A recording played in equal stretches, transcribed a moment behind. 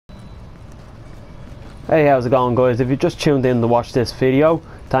Hey, how's it going, guys? If you just tuned in to watch this video,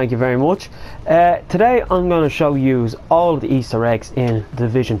 thank you very much. Today I'm going to show you all of the Easter eggs in The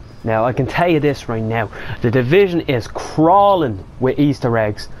Division. Now, I can tell you this right now, The Division is crawling with Easter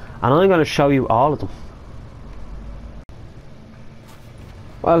eggs, and I'm going to show you all of them.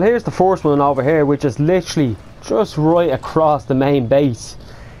 Well, here's the first one over here, which is literally just right across the main base.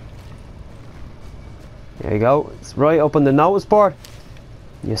 There you go, it's right up on the notice board.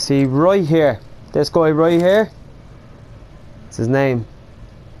 You see right here, this guy right here, it's his name,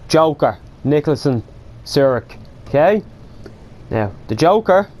 Joker, Nicholson Zurich. Okay, now the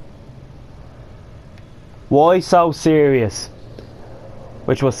Joker, why so serious,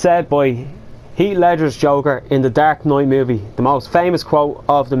 which was said by Heath Ledger's Joker in the Dark Knight movie, the most famous quote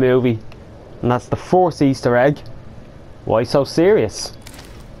of the movie, and that's the first Easter egg. Why so serious?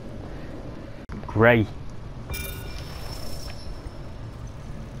 Great.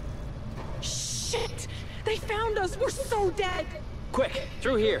 Shit! They found us! We're so dead! Quick,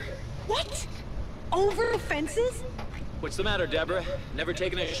 through here. What? Over fences? What's the matter, Deborah? Never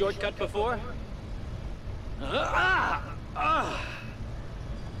taken a shortcut before?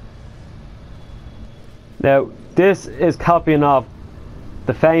 Now, this is copying of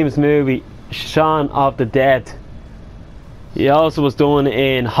the famous movie Shaun of the Dead. He also was done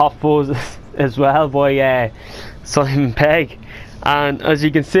in Hot Fuzz as well by Simon Pegg, and as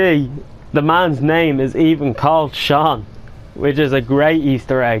you can see, the man's name is even called Shaun, which is a great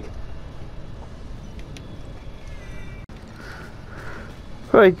Easter egg.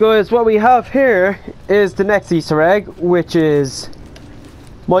 Right guys, what we have here is the next Easter egg, which is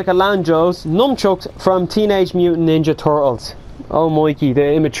Michelangelo's nunchucks from Teenage Mutant Ninja Turtles. Oh, Mikey,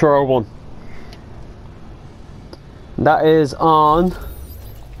 the immature one. That is on,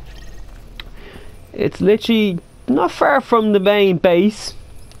 it's literally not far from the main base.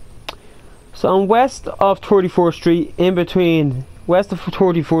 So I'm west of 34th Street, in between west of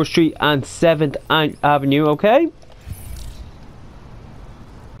 34th Street and 7th Avenue, okay?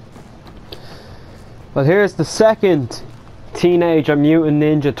 Well, here's the second Teenage Mutant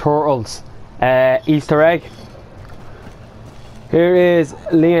Ninja Turtles Easter egg. Here is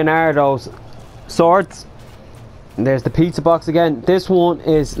Leonardo's swords. And there's the pizza box again. This one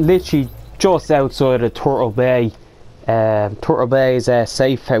is literally just outside of Turtle Bay. Turtle Bay's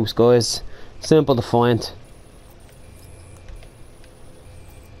safe house, guys. Simple to find.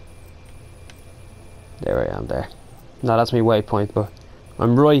 There I am there. No, that's my waypoint, but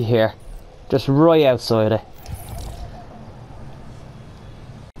I'm right here. Just right outside it.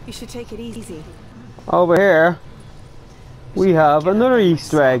 You should take it easy. Over here, we have another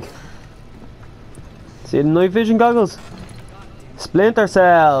Easter egg. See the night vision goggles? Splinter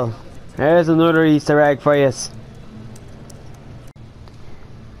cell. There's another Easter egg for you.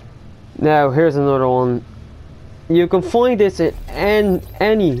 Now here's another one. You can find this in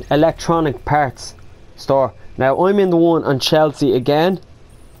any electronic parts store. Now I'm in the one on Chelsea again.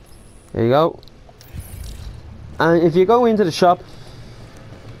 There you go. And if you go into the shop,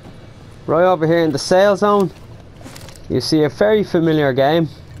 right over here in the sale zone, you see a very familiar game,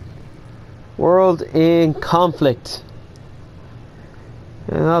 World in Conflict.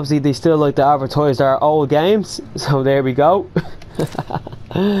 And obviously they still like to advertise their old games, so there we go.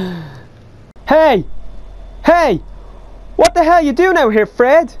 Hey! Hey! What the hell you doing out here,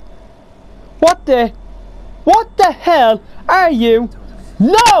 Fred? What the hell are you?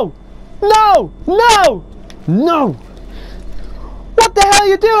 No! No! No! No! What the hell are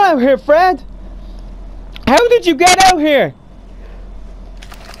you doing out here, Fred? How did you get out here?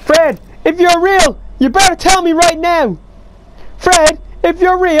 Fred, if you're real, you better tell me right now. Fred, if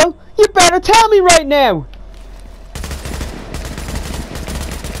you're real, you better tell me right now.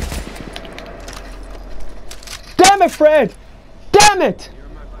 Damn it, Fred! Damn it!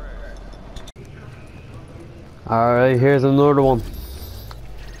 Alright, here's another one.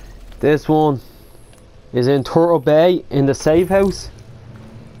 This one is in Turtle Bay in the safe house,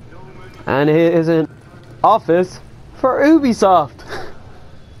 and it is an office for Ubisoft.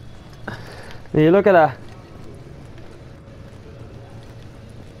 Now you look at that.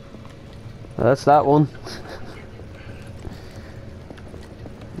 That's that one.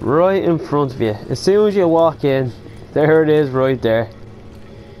 Right in front of you. As soon as you walk in, there it is right there.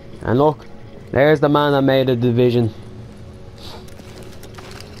 And look, there's the man that made The Division.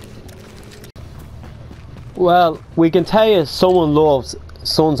 Well, we can tell you someone loves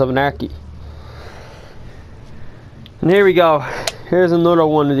Sons of Anarchy. And here we go. Here's another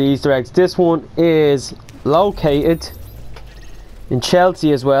one of the Easter eggs. This one is located in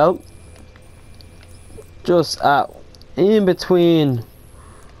Chelsea as well. Just in between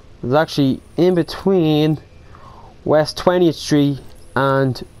It's actually in between West 20th Street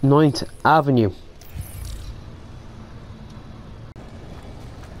and 9th Avenue.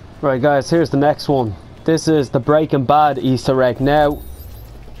 Right guys, here's the next one. This is the Breaking Bad Easter egg. Now,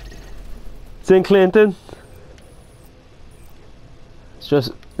 it's in Clinton. It's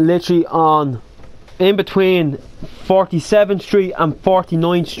just literally on, in between 47th Street and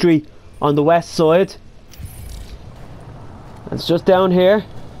 49th Street on the west side. It's just down here,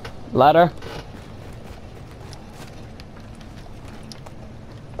 ladder.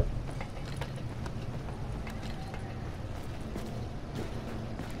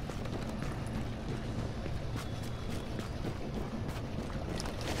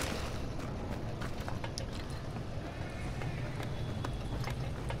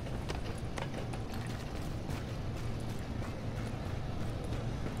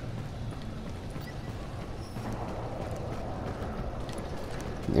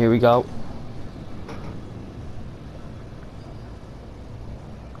 Here we go.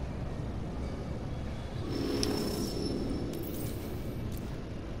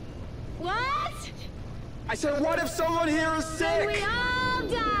 What? I said, what if someone here is Then we sick? all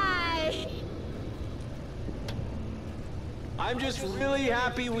die! I'm just really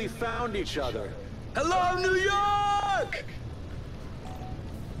happy we found each other. Hello, New York!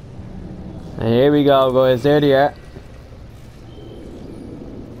 And here we go, guys. There they are.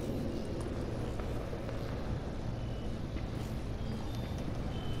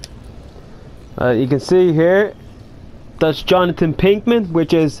 You can see here, that's Jonathan Pinkman,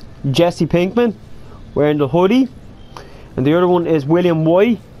 which is Jesse Pinkman, wearing the hoodie. And the other one is William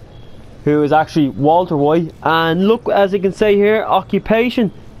White, who is actually Walter White. And look, as you can see here,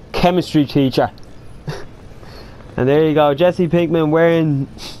 occupation, chemistry teacher. And there you go, Jesse Pinkman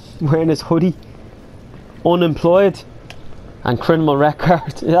wearing his hoodie, unemployed, and criminal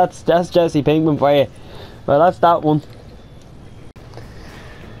record. That's Jesse Pinkman for you. Well, that's that one.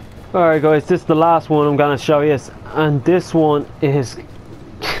 Alright guys, this is the last one I'm going to show you, and this one is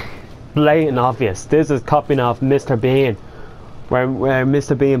blatant obvious. This is copying off Mr. Bean, where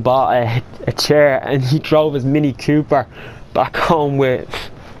Mr. Bean bought a chair and he drove his Mini Cooper back home with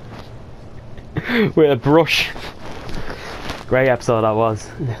a brush. Great episode that was.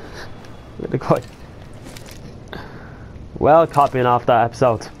 Really good. Well, copying off that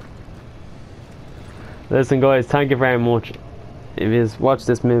episode. Listen guys, thank you very much. If you watch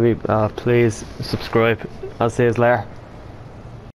this movie, please subscribe. I'll see you later.